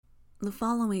The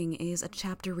following is a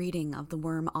chapter reading of the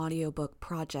Worm audiobook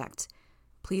project.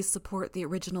 Please support the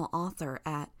original author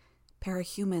at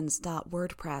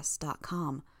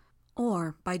parahumans.wordpress.com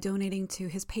or by donating to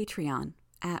his Patreon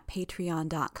at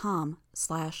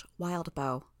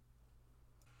patreon.com/wildbow.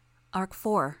 Arc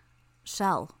 4,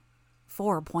 Shell,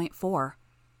 4.4.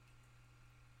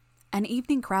 An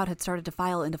evening crowd had started to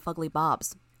file into Fugly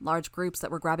Bob's, large groups that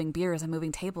were grabbing beers and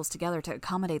moving tables together to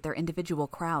accommodate their individual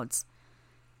crowds.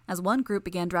 As one group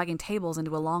began dragging tables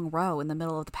into a long row in the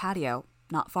middle of the patio,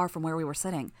 not far from where we were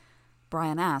sitting,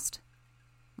 Brian asked,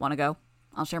 "Want to go?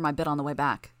 I'll share my bit on the way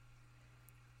back."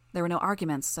 There were no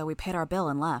arguments, so we paid our bill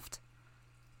and left.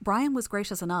 Brian was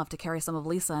gracious enough to carry some of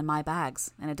Lisa and my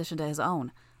bags, in addition to his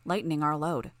own, lightening our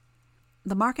load.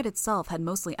 The market itself had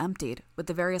mostly emptied, with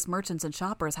the various merchants and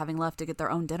shoppers having left to get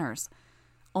their own dinners.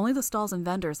 Only the stalls and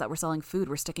vendors that were selling food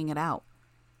were sticking it out.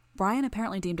 Brian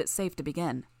apparently deemed it safe to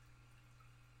begin.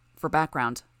 "For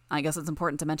background, I guess it's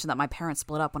important to mention that my parents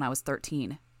split up when I was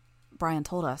 13. Brian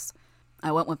told us.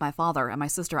 "I went with my father, and my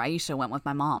sister Aisha went with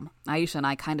my mom. Aisha and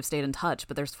I kind of stayed in touch,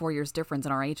 but there's 4 years difference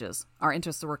in our ages. Our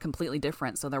interests were completely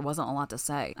different, so there wasn't a lot to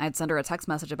say. I'd send her a text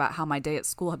message about how my day at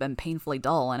school had been painfully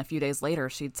dull, and a few days later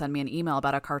she'd send me an email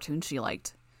about a cartoon she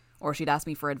liked. Or she'd ask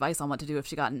me for advice on what to do if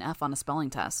she got an F on a spelling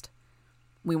test.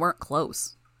 We weren't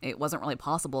close. It wasn't really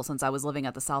possible since I was living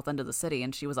at the south end of the city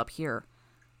and she was up here.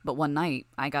 But one night,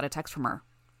 I got a text from her.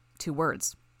 2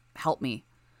 words. Help me.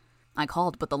 I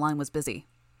called, but the line was busy.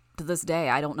 To this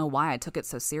day, I don't know why I took it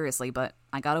so seriously, but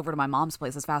I got over to my mom's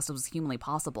place as fast as was humanly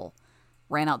possible.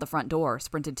 Ran out the front door,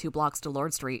 sprinted 2 blocks to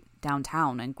Lord Street,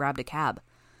 downtown, and grabbed a cab.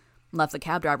 Left the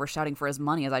cab driver shouting for his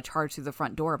money as I charged through the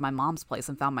front door of my mom's place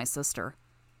and found my sister.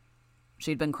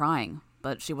 She'd been crying,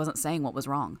 but she wasn't saying what was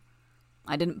wrong.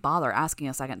 I didn't bother asking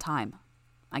a second time.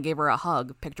 I gave her a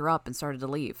hug, picked her up, and started to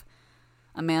leave.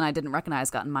 A man I didn't recognize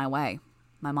got in my way.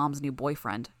 My mom's new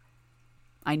boyfriend.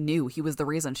 I knew he was the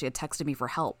reason she had texted me for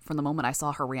help from the moment I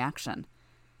saw her reaction.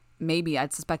 Maybe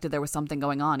I'd suspected there was something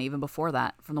going on even before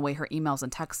that, from the way her emails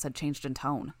and texts had changed in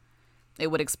tone. It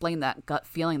would explain that gut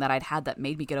feeling that I'd had that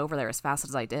made me get over there as fast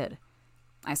as I did.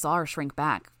 I saw her shrink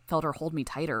back, felt her hold me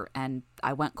tighter, and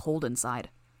I went cold inside.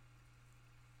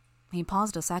 He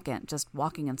paused a second, just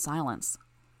walking in silence.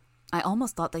 I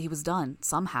almost thought that he was done,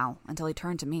 somehow, until he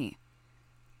turned to me.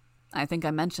 "I think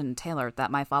I mentioned, Taylor,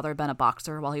 that my father had been a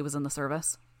boxer while he was in the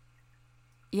service."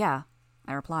 "Yeah,"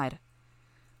 I replied.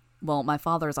 "Well, my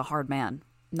father is a hard man.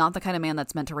 Not the kind of man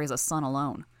that's meant to raise a son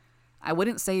alone. I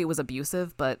wouldn't say he was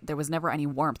abusive, but there was never any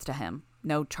warmth to him.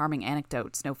 No charming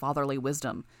anecdotes, no fatherly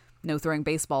wisdom, no throwing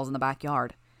baseballs in the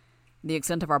backyard. The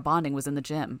extent of our bonding was in the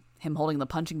gym, him holding the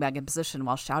punching bag in position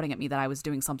while shouting at me that I was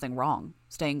doing something wrong,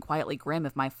 staying quietly grim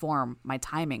if my form, my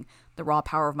timing, the raw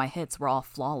power of my hits were all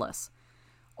flawless.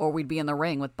 Or we'd be in the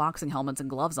ring with boxing helmets and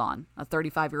gloves on, a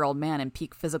 35-year-old man in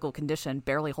peak physical condition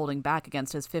barely holding back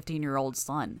against his 15-year-old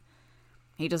son.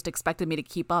 He just expected me to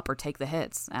keep up or take the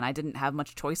hits, and I didn't have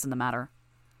much choice in the matter.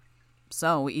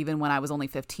 So, even when I was only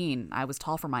 15, I was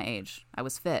tall for my age. I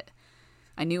was fit.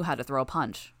 I knew how to throw a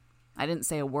punch. I didn't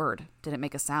say a word, didn't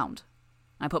make a sound.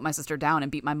 I put my sister down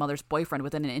and beat my mother's boyfriend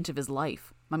within an inch of his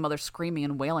life, my mother screaming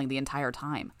and wailing the entire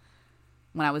time.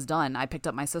 When I was done, I picked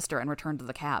up my sister and returned to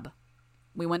the cab.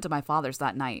 We went to my father's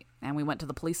that night, and we went to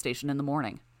the police station in the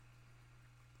morning.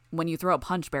 When you throw a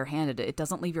punch barehanded, it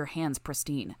doesn't leave your hands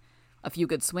pristine. A few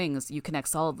good swings, you connect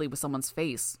solidly with someone's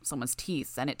face, someone's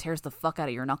teeth, and it tears the fuck out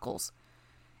of your knuckles.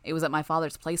 It was at my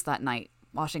father's place that night,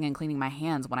 washing and cleaning my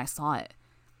hands when I saw it.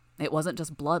 It wasn't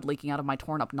just blood leaking out of my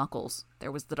torn-up knuckles.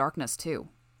 There was the darkness, too,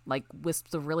 like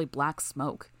wisps of really black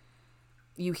smoke.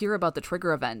 You hear about the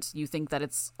trigger event, you think that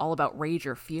it's all about rage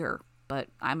or fear, but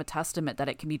I'm a testament that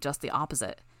it can be just the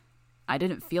opposite. I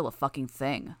didn't feel a fucking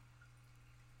thing.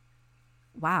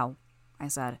 "Wow," I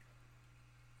said.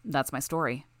 "That's my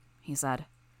story," he said.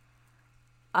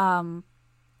 I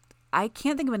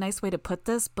can't think of a nice way to put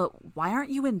this, but why aren't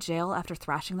you in jail after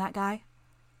thrashing that guy?"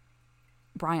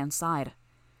 Brian sighed.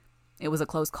 "It was a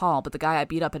close call, but the guy I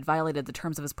beat up had violated the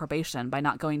terms of his probation by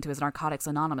not going to his Narcotics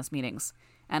Anonymous meetings,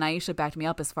 and Aisha backed me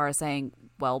up as far as saying,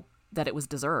 well, that it was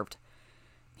deserved.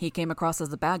 He came across as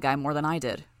the bad guy more than I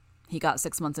did. He got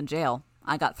 6 months in jail.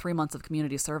 I got 3 months of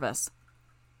community service."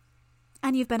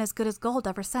 "And you've been as good as gold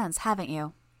ever since, haven't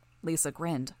you?" Lisa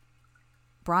grinned.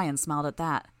 Brian smiled at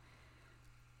that.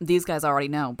 "These guys already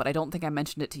know, but I don't think I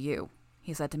mentioned it to you,"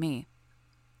 he said to me.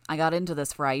 "I got into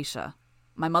this for Aisha.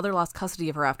 My mother lost custody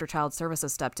of her after child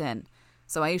services stepped in,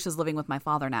 so Aisha's living with my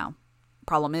father now.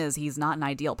 Problem is, he's not an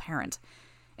ideal parent.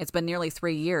 It's been nearly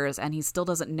 3 years, and he still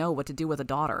doesn't know what to do with a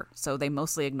daughter, so they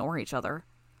mostly ignore each other.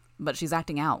 but she's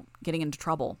acting out, getting into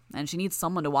trouble, and she needs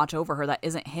someone to watch over her that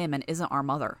isn't him and isn't our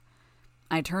mother.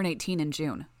 I turn 18 in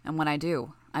June, and when I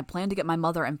do, I plan to get my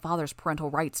mother and father's parental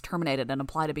rights terminated and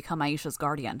apply to become Aisha's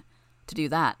guardian. To do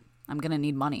that, I'm going to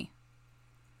need money.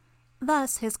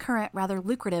 Thus, his current, rather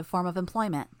lucrative form of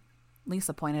employment,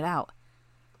 Lisa pointed out.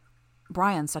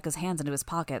 Brian stuck his hands into his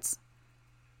pockets.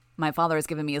 My father has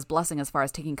given me his blessing as far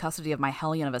as taking custody of my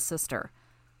hellion of a sister.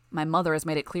 My mother has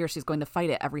made it clear she's going to fight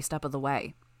it every step of the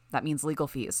way. That means legal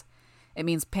fees. It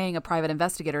means paying a private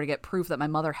investigator to get proof that my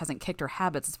mother hasn't kicked her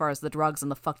habits as far as the drugs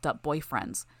and the fucked up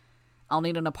boyfriends. I'll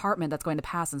need an apartment that's going to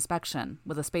pass inspection,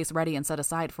 with a space ready and set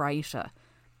aside for Aisha.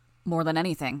 More than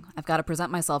anything, I've got to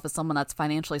present myself as someone that's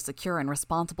financially secure and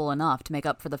responsible enough to make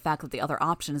up for the fact that the other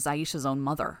option is Aisha's own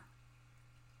mother.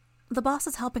 The boss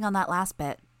is helping on that last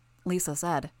bit, Lisa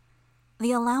said.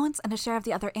 The allowance and a share of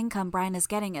the other income Brian is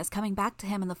getting is coming back to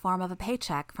him in the form of a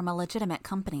paycheck from a legitimate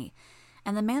company,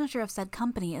 and the manager of said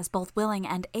company is both willing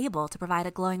and able to provide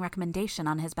a glowing recommendation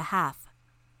on his behalf.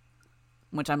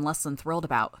 Which I'm less than thrilled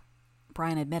about,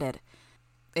 Brian admitted.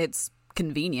 It's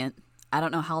convenient. I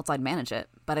don't know how else I'd manage it,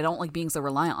 but I don't like being so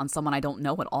reliant on someone I don't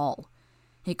know at all.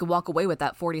 He could walk away with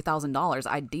that $40,000,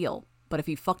 I'd deal, but if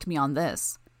he fucked me on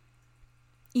this...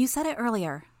 You said it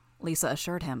earlier, Lisa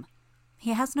assured him.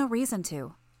 He has no reason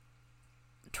to.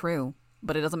 True,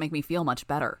 but it doesn't make me feel much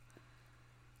better.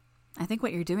 I think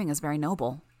what you're doing is very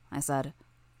noble, I said.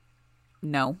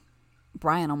 No.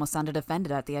 Brian almost sounded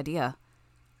offended at the idea.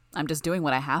 I'm just doing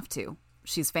what I have to.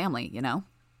 She's family, you know?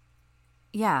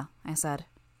 Yeah, I said.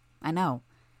 I know.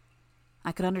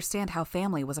 I could understand how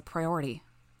family was a priority.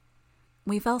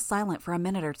 We fell silent for a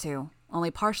minute or two, only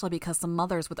partially because some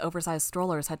mothers with oversized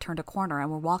strollers had turned a corner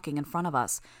and were walking in front of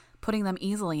us, putting them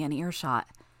easily in earshot.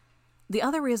 The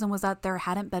other reason was that there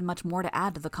hadn't been much more to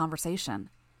add to the conversation.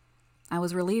 I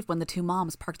was relieved when the two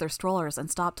moms parked their strollers and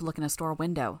stopped to look in a store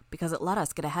window, because it let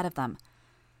us get ahead of them.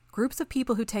 Groups of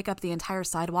people who take up the entire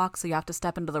sidewalk so you have to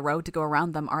step into the road to go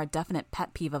around them are a definite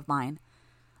pet peeve of mine.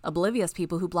 Oblivious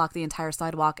people who block the entire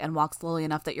sidewalk and walk slowly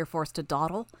enough that you're forced to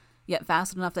dawdle, yet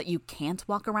fast enough that you can't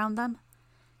walk around them.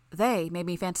 They made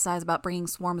me fantasize about bringing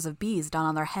swarms of bees down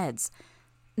on their heads.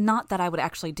 Not that I would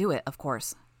actually do it, of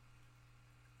course.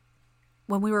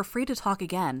 When we were free to talk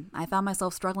again, I found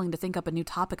myself struggling to think up a new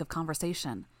topic of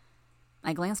conversation.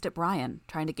 I glanced at Brian,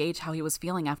 trying to gauge how he was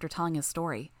feeling after telling his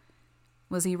story.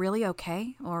 Was he really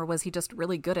okay, or was he just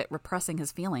really good at repressing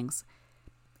his feelings?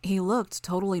 He looked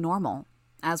totally normal,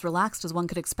 as relaxed as one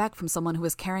could expect from someone who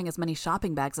was carrying as many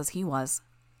shopping bags as he was.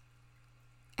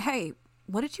 "Hey,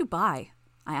 what did you buy?"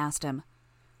 I asked him.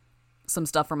 "Some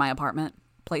stuff for my apartment.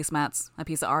 Placemats, a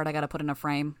piece of art I gotta put in a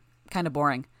frame. Kinda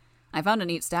boring. I found a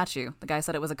neat statue. The guy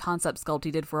said it was a concept sculpt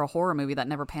he did for a horror movie that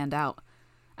never panned out.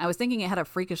 I was thinking it had a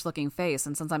freakish-looking face,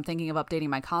 and since I'm thinking of updating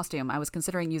my costume, I was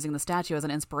considering using the statue as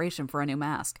an inspiration for a new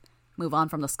mask. Move on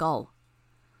from the skull."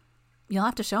 "You'll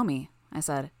have to show me," I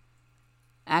said.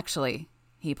 "Actually,"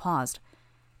 he paused,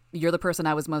 "you're the person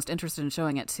I was most interested in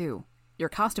showing it to. Your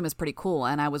costume is pretty cool,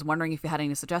 and I was wondering if you had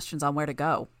any suggestions on where to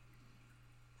go."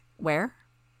 "Where?"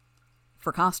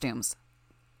 "For costumes."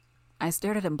 I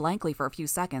stared at him blankly for a few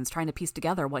seconds, trying to piece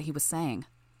together what he was saying.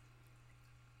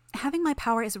 "Having my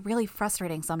power is really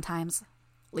frustrating sometimes,"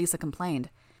 Lisa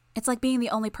complained. "It's like being the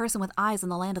only person with eyes in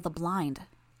the land of the blind.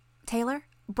 Taylor,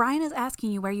 Brian is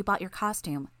asking you where you bought your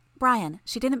costume. Brian,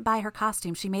 she didn't buy her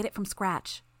costume, she made it from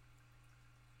scratch."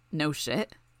 "No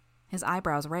shit?" His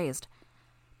eyebrows raised.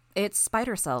 "It's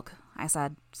spider silk," I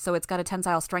said, "so it's got a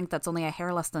tensile strength that's only a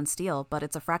hair less than steel, but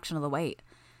it's a fraction of the weight.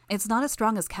 It's not as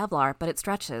strong as Kevlar, but it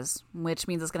stretches, which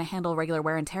means it's going to handle regular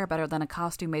wear and tear better than a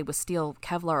costume made with steel,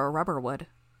 Kevlar, or rubber would.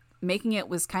 Making it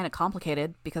was kind of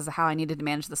complicated because of how I needed to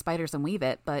manage the spiders and weave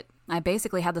it, but I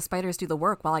basically had the spiders do the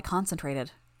work while I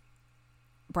concentrated."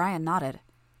 Brian nodded.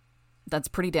 "That's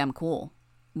pretty damn cool.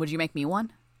 Would you make me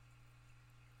one?"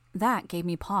 That gave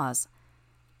me pause.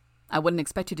 "I wouldn't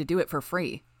expect you to do it for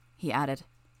free," he added.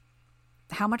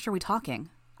 "How much are we talking?"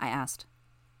 I asked.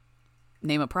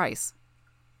 "Name a price."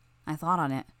 I thought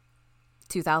on it.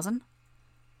 2,000?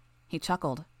 He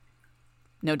chuckled.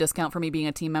 "No discount for me being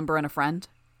a team member and a friend?"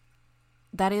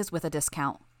 "That is with a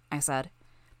discount," I said.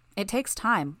 "It takes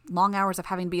time, long hours of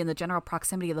having to be in the general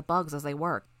proximity of the bugs as they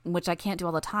work, which I can't do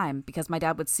all the time because my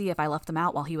dad would see if I left them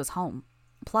out while he was home.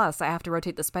 Plus, I have to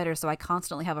rotate the spiders so I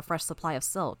constantly have a fresh supply of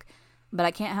silk, but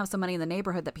I can't have so many in the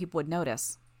neighborhood that people would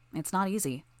notice. It's not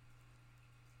easy."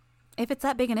 "If it's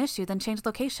that big an issue, then change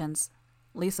locations,"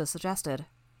 Lisa suggested.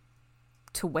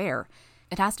 "To where?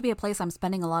 It has to be a place I'm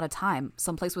spending a lot of time,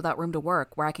 someplace without room to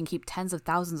work, where I can keep tens of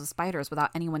thousands of spiders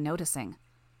without anyone noticing."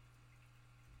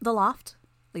 "The loft,"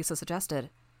 Lisa suggested.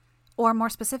 Or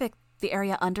more specific, the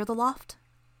area under the loft?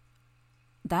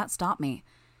 That stopped me.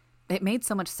 It made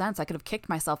so much sense I could have kicked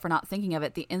myself for not thinking of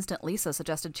it the instant Lisa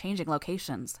suggested changing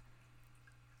locations.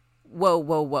 Whoa,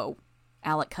 whoa, whoa.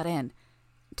 Alec cut in.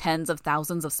 Tens of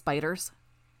thousands of spiders?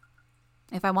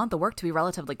 If I want the work to be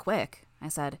relatively quick, I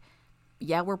said,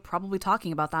 yeah, we're probably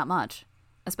talking about that much.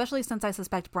 Especially since I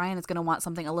suspect Brian is going to want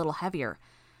something a little heavier.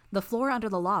 The floor under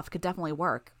the loft could definitely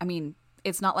work. I mean,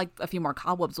 it's not like a few more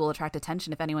cobwebs will attract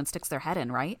attention if anyone sticks their head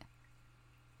in, right?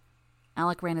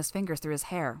 Alec ran his fingers through his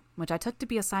hair, which I took to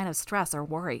be a sign of stress or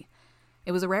worry.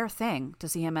 It was a rare thing to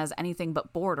see him as anything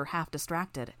but bored or half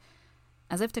distracted.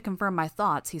 As if to confirm my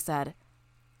thoughts, he said,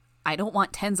 I don't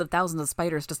want tens of thousands of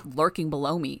spiders just lurking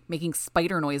below me, making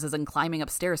spider noises and climbing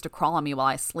upstairs to crawl on me while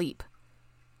I sleep.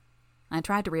 I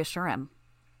tried to reassure him.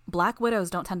 Black widows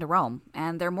don't tend to roam,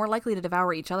 and they're more likely to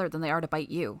devour each other than they are to bite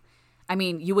you. I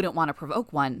mean, you wouldn't want to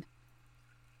provoke one.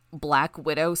 Black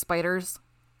widow spiders?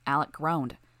 Alec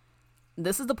groaned.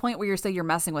 This is the point where you say you're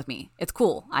messing with me. It's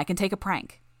cool. I can take a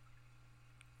prank.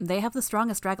 They have the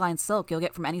strongest dragline silk you'll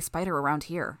get from any spider around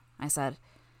here, I said.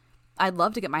 I'd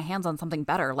love to get my hands on something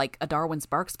better, like a Darwin's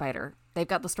bark spider. They've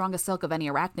got the strongest silk of any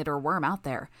arachnid or worm out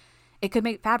there. It could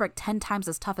make fabric 10 times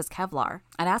as tough as Kevlar.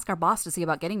 I'd ask our boss to see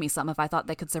about getting me some if I thought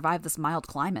they could survive this mild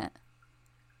climate.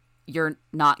 You're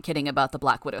not kidding about the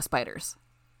Black Widow spiders.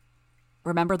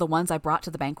 Remember the ones I brought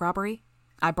to the bank robbery?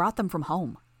 I brought them from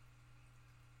home.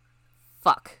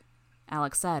 Fuck,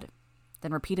 Alex said,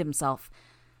 then repeated himself.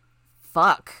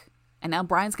 Fuck. And now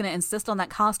Brian's going to insist on that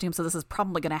costume, so this is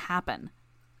probably going to happen.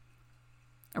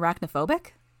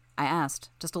 Arachnophobic? I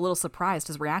asked, just a little surprised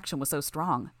his reaction was so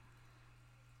strong.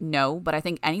 No, but I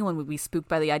think anyone would be spooked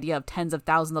by the idea of tens of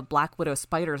thousands of Black Widow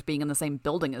spiders being in the same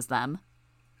building as them.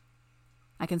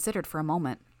 I considered for a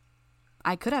moment.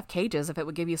 I could have cages if it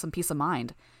would give you some peace of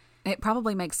mind. It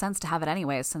probably makes sense to have it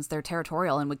anyways, since they're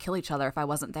territorial and would kill each other if I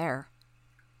wasn't there.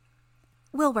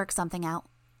 We'll work something out.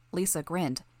 Lisa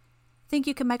grinned. Think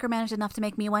you can micromanage enough to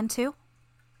make me one too?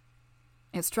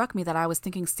 It struck me that I was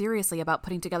thinking seriously about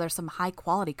putting together some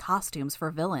high-quality costumes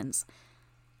for villains.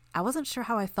 I wasn't sure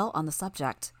how I felt on the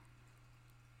subject.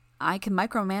 I can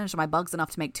micromanage my bugs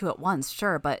enough to make 2 at once,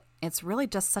 sure, but it's really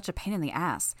just such a pain in the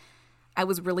ass. I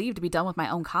was relieved to be done with my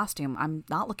own costume. I'm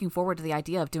not looking forward to the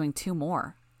idea of doing 2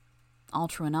 more. All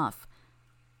true enough.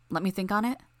 Let me think on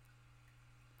it.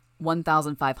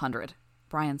 1,500,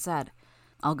 Brian said.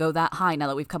 I'll go that high now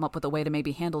that we've come up with a way to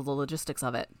maybe handle the logistics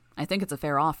of it. I think it's a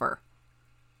fair offer.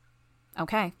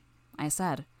 Okay, I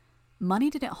said. Money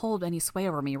didn't hold any sway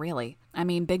over me, really. I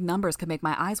mean, big numbers could make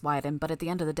my eyes widen, but at the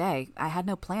end of the day, I had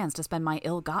no plans to spend my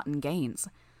ill-gotten gains.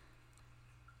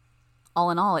 All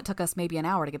in all, it took us maybe an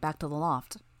hour to get back to the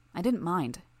loft. I didn't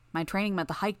mind. My training meant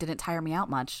the hike didn't tire me out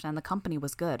much, and the company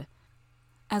was good.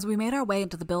 As we made our way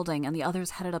into the building and the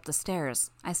others headed up the stairs,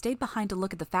 I stayed behind to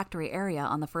look at the factory area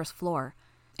on the first floor.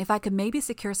 If I could maybe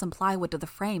secure some plywood to the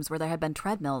frames where there had been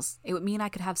treadmills, it would mean I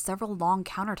could have several long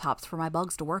countertops for my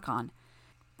bugs to work on.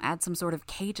 Add some sort of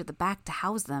cage at the back to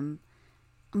house them.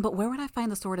 But where would I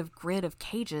find the sort of grid of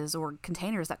cages or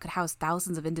containers that could house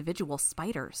thousands of individual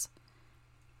spiders?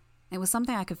 It was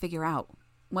something I could figure out.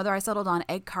 Whether I settled on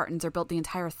egg cartons or built the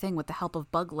entire thing with the help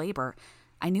of bug labor,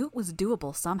 I knew it was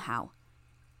doable somehow.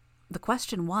 The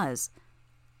question was,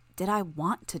 did I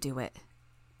want to do it?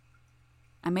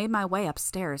 I made my way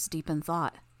upstairs, deep in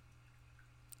thought.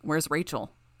 Where's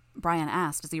Rachel? Brian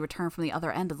asked as he returned from the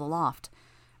other end of the loft.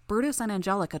 Brutus and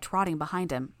Angelica trotting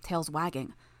behind him, tails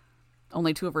wagging.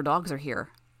 Only 2 of her dogs are here.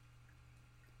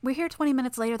 We're here 20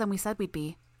 minutes later than we said we'd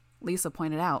be, Lisa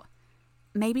pointed out.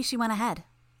 Maybe she went ahead.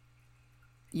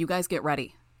 You guys get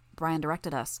ready, Brian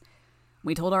directed us.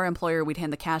 We told our employer we'd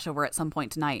hand the cash over at some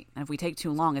point tonight, and if we take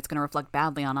too long, it's going to reflect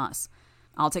badly on us.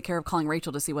 I'll take care of calling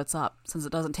Rachel to see what's up, since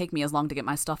it doesn't take me as long to get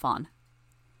my stuff on.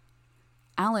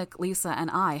 Alec, Lisa,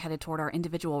 and I headed toward our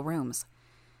individual rooms.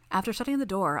 After shutting the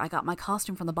door, I got my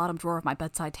costume from the bottom drawer of my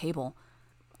bedside table.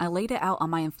 I laid it out on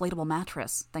my inflatable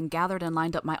mattress, then gathered and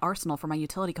lined up my arsenal for my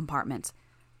utility compartment.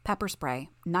 Pepper spray,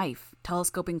 knife,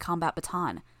 telescoping combat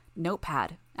baton,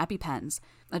 notepad, EpiPens,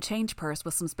 a change purse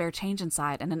with some spare change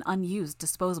inside, and an unused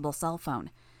disposable cell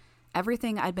phone.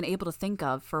 Everything I'd been able to think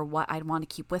of for what I'd want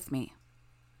to keep with me.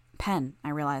 Pen, I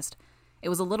realized. It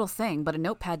was a little thing, but a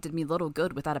notepad did me little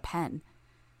good without a pen.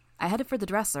 I headed for the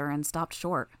dresser and stopped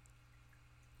short.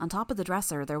 On top of the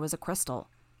dresser, there was a crystal.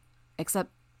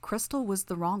 Except crystal was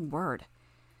the wrong word.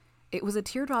 It was a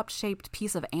teardrop-shaped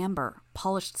piece of amber,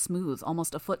 polished smooth,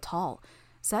 almost a foot tall,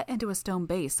 set into a stone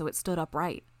base so it stood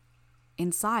upright.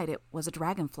 Inside it was a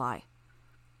dragonfly.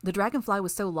 The dragonfly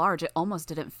was so large it almost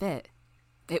didn't fit.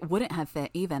 It wouldn't have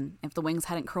fit, even, if the wings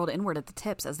hadn't curled inward at the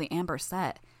tips as the amber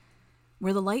set.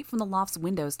 Where the light from the loft's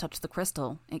windows touched the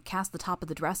crystal, it cast the top of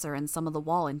the dresser and some of the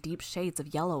wall in deep shades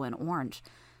of yellow and orange,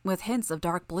 with hints of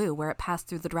dark blue where it passed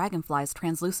through the dragonfly's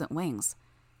translucent wings.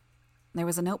 There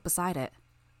was a note beside it.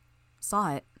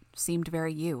 Saw it, seemed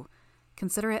very you.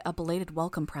 Consider it a belated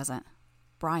welcome present.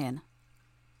 Brian.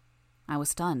 I was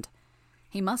stunned.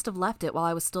 He must have left it while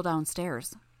I was still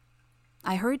downstairs.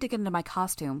 I hurried to get into my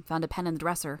costume, found a pen in the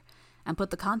dresser, and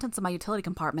put the contents of my utility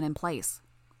compartment in place.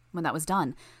 When that was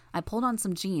done, I pulled on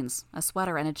some jeans, a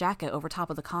sweater, and a jacket over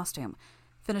top of the costume,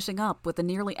 finishing up with a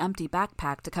nearly empty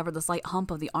backpack to cover the slight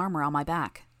hump of the armor on my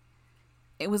back.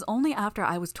 It was only after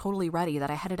I was totally ready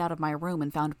that I headed out of my room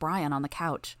and found Brian on the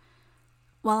couch.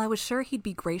 While I was sure he'd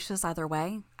be gracious either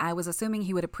way, I was assuming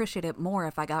he would appreciate it more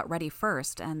if I got ready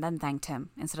first and then thanked him,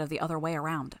 instead of the other way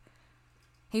around.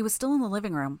 He was still in the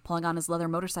living room, pulling on his leather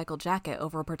motorcycle jacket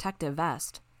over a protective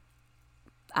vest.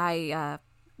 I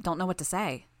don't know what to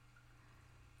say.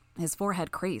 His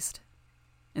forehead creased.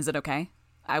 Is it okay?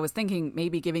 I was thinking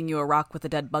maybe giving you a rock with a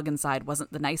dead bug inside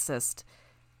wasn't the nicest.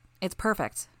 It's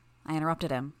perfect. I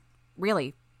interrupted him.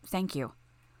 Really, thank you.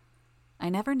 I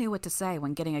never knew what to say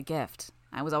when getting a gift.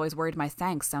 I was always worried my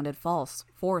thanks sounded false,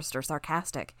 forced, or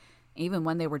sarcastic, even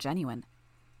when they were genuine.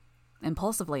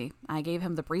 Impulsively, I gave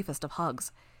him the briefest of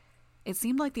hugs. It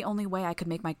seemed like the only way I could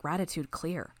make my gratitude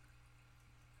clear.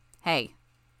 Hey,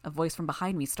 a voice from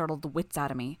behind me startled the wits out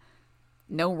of me.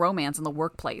 No romance in the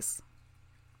workplace.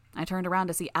 I turned around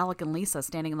to see Alec and Lisa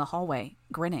standing in the hallway,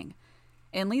 grinning.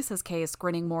 In Lisa's case,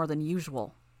 grinning more than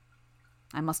usual.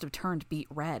 I must have turned beet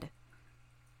red.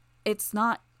 It's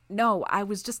not... No, I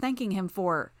was just thanking him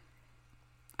for...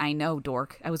 I know,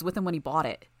 dork. I was with him when he bought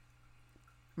it.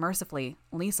 Mercifully,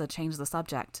 Lisa changed the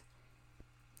subject.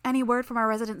 Any word from our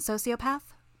resident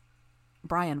sociopath?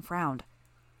 Brian frowned.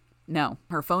 No,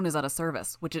 her phone is out of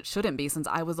service, which it shouldn't be since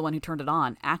I was the one who turned it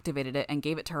on, activated it, and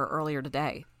gave it to her earlier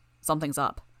today. Something's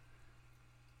up.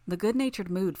 The good-natured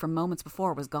mood from moments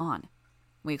before was gone.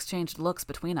 We exchanged looks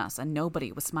between us, and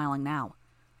nobody was smiling now.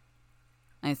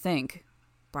 I think,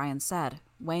 Brian said,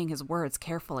 weighing his words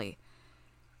carefully,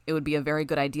 it would be a very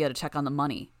good idea to check on the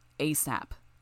money, ASAP.